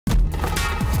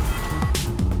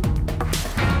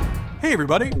Hey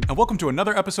everybody, and welcome to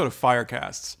another episode of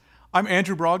Firecasts. I'm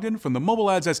Andrew Brogdon from the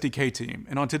Mobile Ads SDK team,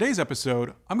 and on today's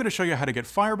episode, I'm going to show you how to get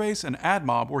Firebase and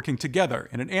AdMob working together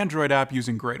in an Android app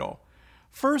using Gradle.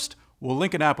 First, we'll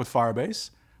link an app with Firebase,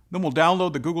 then we'll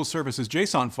download the Google Services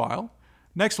JSON file,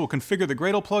 next we'll configure the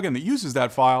Gradle plugin that uses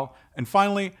that file, and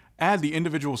finally, add the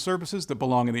individual services that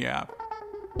belong in the app.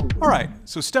 Alright,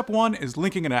 so step one is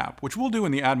linking an app, which we'll do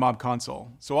in the AdMob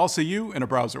console, so I'll see you in a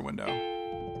browser window.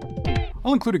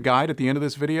 I'll include a guide at the end of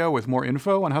this video with more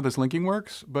info on how this linking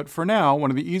works, but for now, one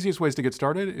of the easiest ways to get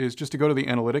started is just to go to the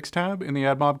Analytics tab in the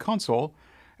AdMob console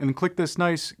and then click this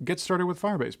nice Get Started with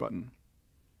Firebase button.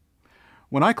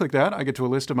 When I click that, I get to a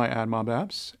list of my AdMob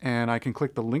apps, and I can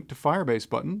click the Link to Firebase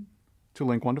button to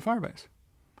link one to Firebase.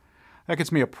 That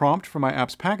gets me a prompt for my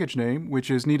app's package name,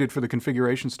 which is needed for the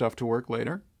configuration stuff to work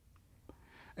later.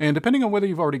 And depending on whether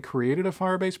you've already created a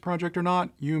Firebase project or not,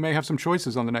 you may have some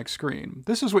choices on the next screen.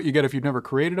 This is what you get if you've never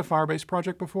created a Firebase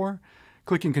project before.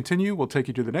 Clicking Continue will take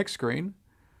you to the next screen,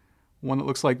 one that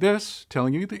looks like this,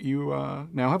 telling you that you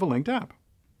now have a linked app.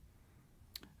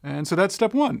 And so that's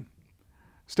step one.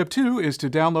 Step two is to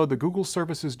download the Google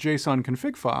Services JSON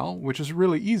config file, which is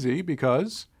really easy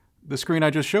because the screen I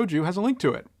just showed you has a link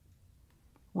to it.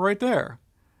 Right there.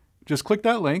 Just click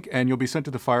that link and you'll be sent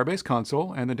to the Firebase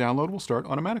console and the download will start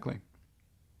automatically.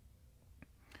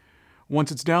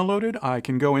 Once it's downloaded, I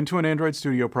can go into an Android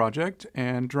Studio project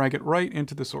and drag it right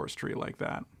into the source tree like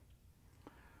that.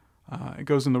 It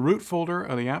goes in the root folder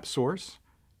of the app source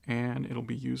and it'll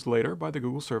be used later by the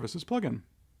Google Services plugin.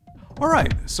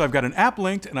 Alright, so I've got an app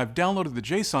linked and I've downloaded the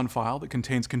JSON file that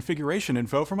contains configuration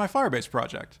info for my Firebase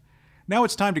project. Now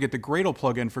it's time to get the Gradle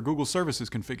plugin for Google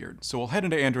Services configured, so we'll head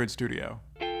into Android Studio.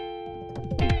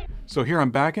 So here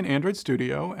I'm back in Android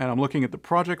Studio, and I'm looking at the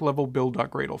project level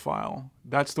build.gradle file.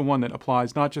 That's the one that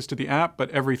applies not just to the app,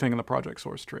 but everything in the project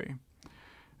source tree.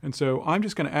 And so I'm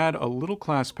just going to add a little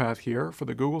class path here for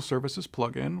the Google Services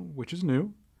plugin, which is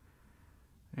new.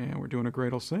 And we're doing a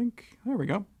Gradle sync. There we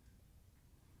go.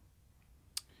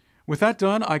 With that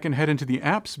done, I can head into the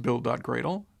apps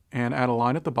build.gradle and add a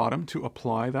line at the bottom to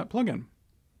apply that plugin.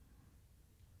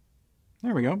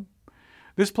 There we go.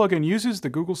 This plugin uses the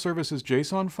Google Services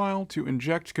JSON file to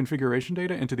inject configuration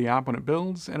data into the app when it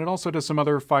builds, and it also does some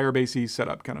other Firebase-y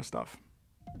setup kind of stuff.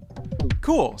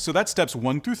 Cool, so that's steps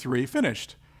 1 through 3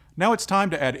 finished. Now it's time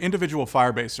to add individual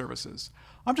Firebase services.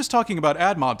 I'm just talking about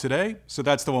AdMob today, so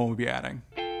that's the one we'll be adding.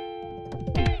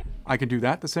 I can do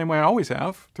that the same way I always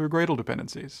have, through Gradle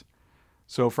dependencies.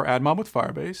 So for AdMob with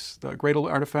Firebase, the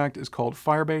Gradle artifact is called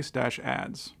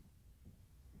Firebase-ads.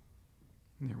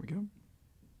 There we go.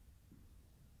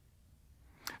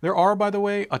 There are, by the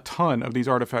way, a ton of these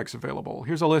artifacts available.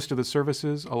 Here's a list of the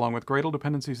services along with Gradle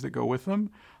dependencies that go with them,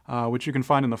 which you can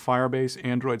find in the Firebase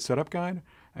Android Setup Guide.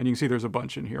 And you can see there's a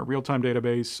bunch in here. Real-time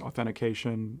database,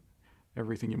 authentication,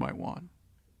 everything you might want.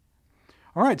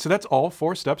 All right, so that's all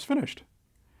 4 steps finished.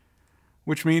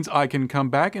 Which means I can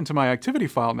come back into my activity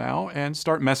file now and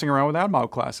start messing around with AdMob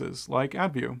classes, like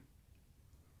AdView.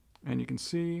 And you can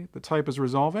see the type is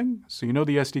resolving, so you know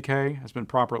the SDK has been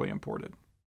properly imported.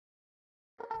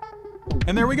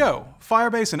 And there we go,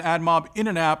 Firebase and AdMob in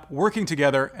an app working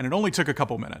together, and it only took a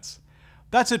couple minutes.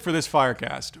 That's it for this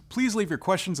Firecast. Please leave your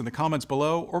questions in the comments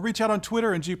below or reach out on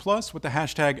Twitter and G+ with the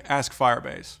hashtag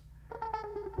AskFirebase.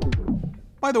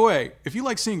 By the way, if you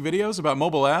like seeing videos about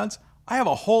mobile ads, I have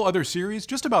a whole other series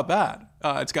just about that.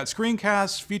 It's got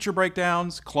screencasts, feature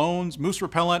breakdowns, clones, moose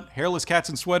repellent, hairless cats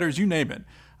and sweaters, you name it.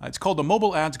 It's called the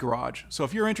Mobile Ads Garage, so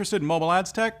if you're interested in mobile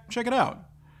ads tech, check it out.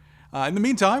 In the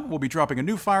meantime, we'll be dropping a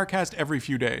new Firecast every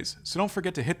few days, so don't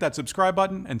forget to hit that subscribe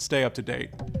button and stay up to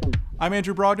date. I'm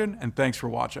Andrew Brogdon, and thanks for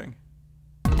watching.